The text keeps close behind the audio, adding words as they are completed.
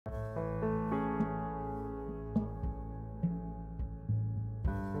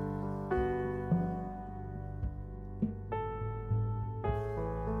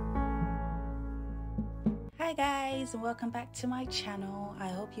Hi guys, and welcome back to my channel. I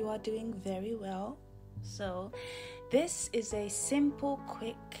hope you are doing very well. So this is a simple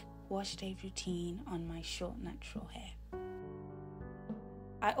quick wash day routine on my short natural hair.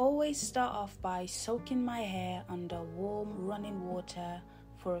 I always start off by soaking my hair under warm running water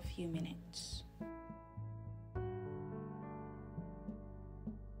for a few minutes.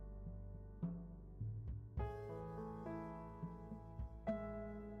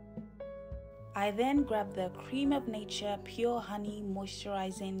 I then grab the Cream of Nature Pure Honey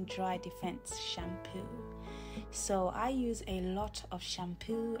Moisturizing Dry Defense Shampoo. So I use a lot of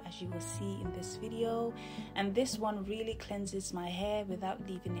shampoo, as you will see in this video, and this one really cleanses my hair without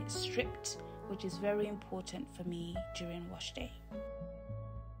leaving it stripped, which is very important for me during wash day.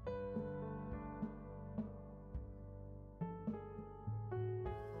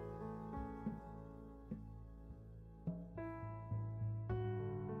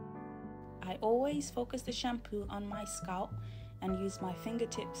 I always focus the shampoo on my scalp and use my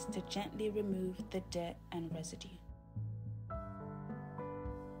fingertips to gently remove the dirt and residue.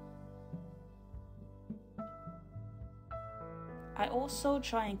 I also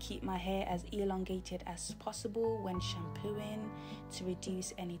try and keep my hair as elongated as possible when shampooing to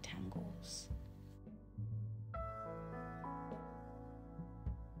reduce any tangles.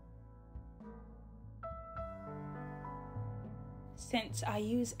 Since I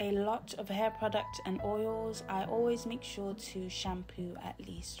use a lot of hair product and oils, I always make sure to shampoo at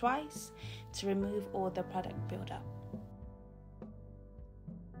least twice to remove all the product buildup.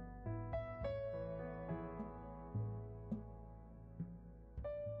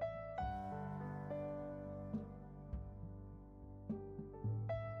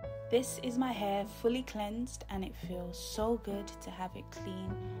 This is my hair fully cleansed, and it feels so good to have it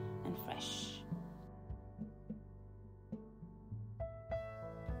clean and fresh.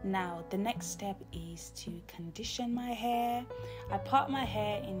 Now the next step is to condition my hair. I part my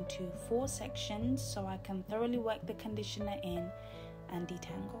hair into 4 sections so I can thoroughly work the conditioner in and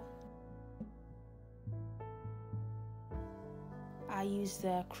detangle. I use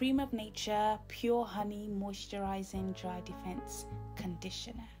the Cream of Nature Pure Honey Moisturizing Dry Defense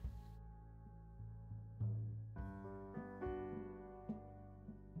Conditioner.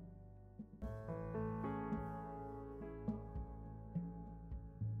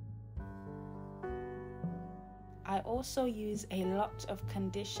 I also use a lot of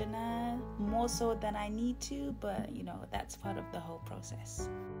conditioner, more so than I need to, but you know, that's part of the whole process.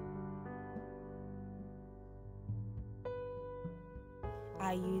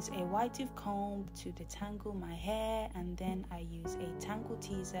 I use a wide tooth comb to detangle my hair, and then I use a tangle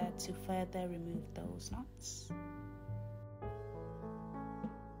teaser to further remove those knots.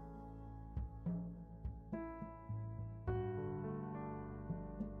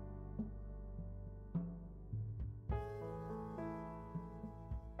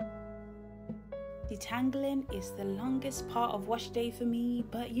 Detangling is the longest part of wash day for me,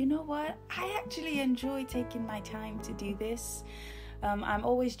 but you know what? I actually enjoy taking my time to do this. I'm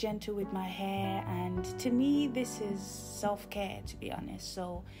always gentle with my hair, and to me this is self-care, to be honest,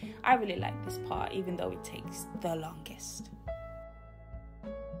 so I really like this part even though it takes the longest.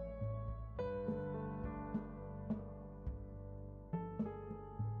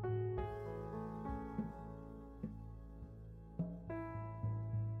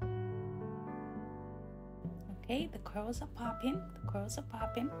 Okay, the curls are popping, the curls are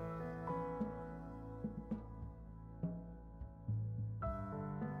popping.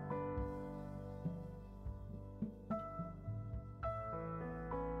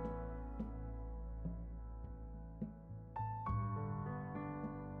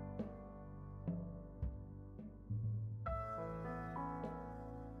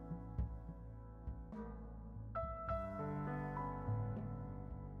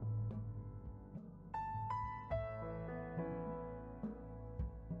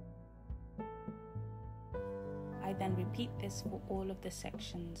 I then repeat this for all of the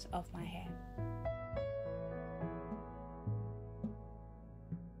sections of my hair.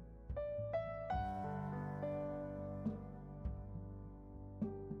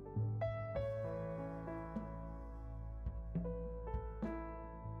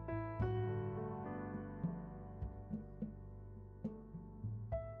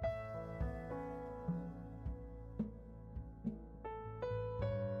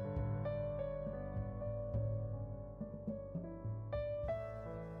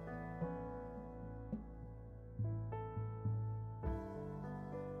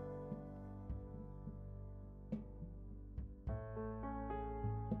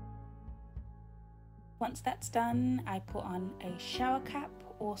 Once that's done, I put on a shower cap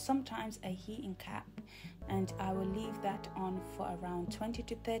or sometimes a heating cap, and I will leave that on for around 20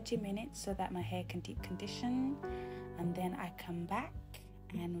 to 30 minutes so that my hair can deep condition, and then I come back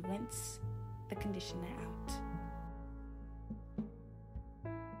and rinse the conditioner out.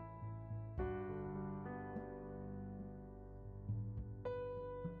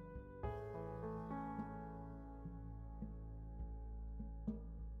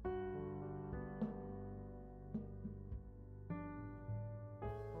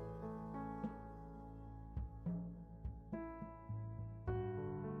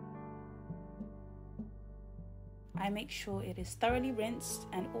 I make sure it is thoroughly rinsed,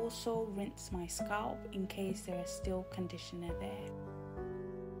 and also rinse my scalp in case there is still conditioner there.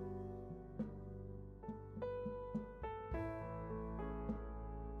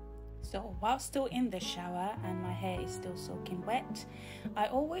 So while still in the shower and my hair is still soaking wet, I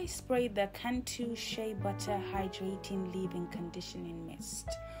always spray the Cantu Shea Butter Hydrating Leave-In Conditioning Mist,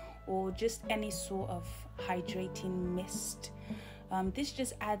 or just any sort of hydrating mist. This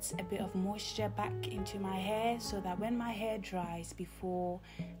just adds a bit of moisture back into my hair so that when my hair dries before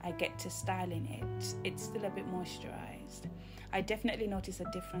I get to styling it, it's still a bit moisturized. I definitely notice a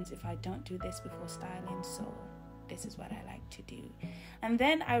difference if I don't do this before styling, so this is what I like to do. And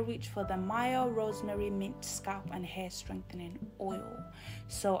then I reach for the Maya Rosemary Mint Scalp and Hair Strengthening Oil.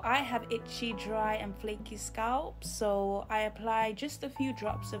 So I have itchy, dry and flaky scalp, so I apply just a few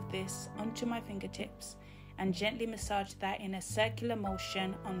drops of this onto my fingertips and gently massage that in a circular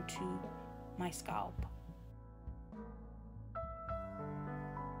motion onto my scalp.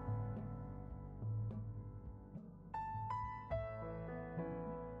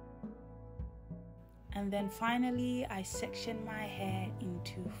 And then finally, I section my hair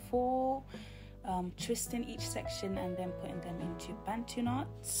into 4, twisting each section and then putting them into bantu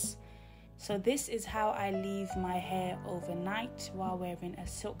knots. So this is how I leave my hair overnight while wearing a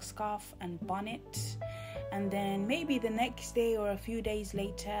silk scarf and bonnet. And then maybe the next day or a few days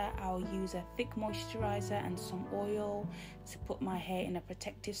later, I'll use a thick moisturizer and some oil to put my hair in a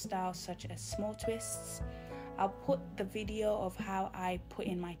protective style such as small twists. I'll put the video of how I put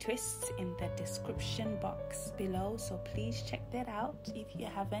in my twists in the description box below, so please check that out if you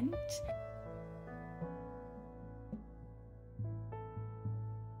haven't.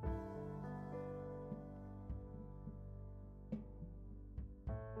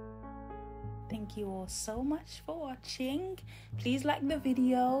 Thank you all so much for watching. Please like the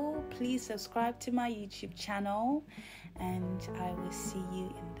video, please subscribe to my YouTube channel, and I will see you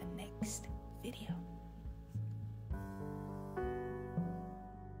in the next video.